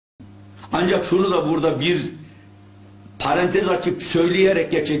Ancak şunu da burada bir parantez açıp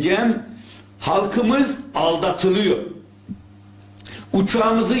söyleyerek geçeceğim. Halkımız aldatılıyor.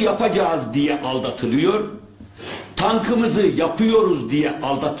 Uçağımızı yapacağız diye aldatılıyor. Tankımızı yapıyoruz diye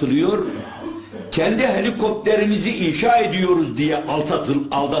aldatılıyor. Kendi helikopterimizi inşa ediyoruz diye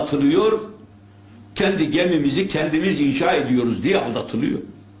aldatılıyor. Kendi gemimizi kendimiz inşa ediyoruz diye aldatılıyor.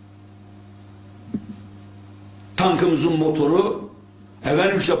 Tankımızın motoru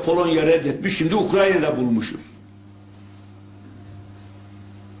efendim işte Polonya reddetmiş, şimdi Ukrayna'da bulmuşuz.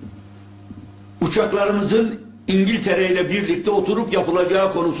 Uçaklarımızın İngiltere ile birlikte oturup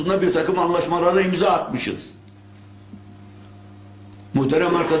yapılacağı konusunda bir takım anlaşmalara imza atmışız.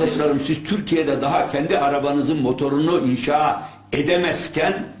 Muhterem arkadaşlarım, siz Türkiye'de daha kendi arabanızın motorunu inşa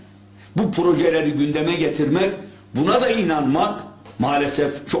edemezken bu projeleri gündeme getirmek, buna da inanmak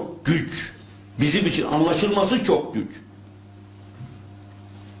maalesef çok güç. Bizim için anlaşılması çok güç.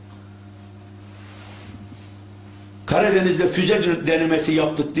 Karadeniz'de füze denemesi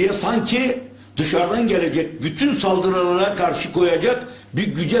yaptık diye sanki dışarıdan gelecek bütün saldırılara karşı koyacak bir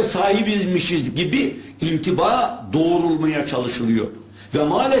güce sahibizmişiz gibi intiba doğrulmaya çalışılıyor. Ve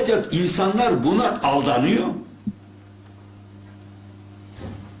maalesef insanlar buna aldanıyor.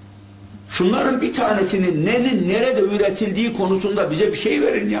 Şunların bir tanesinin nerede üretildiği konusunda bize bir şey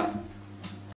verin ya.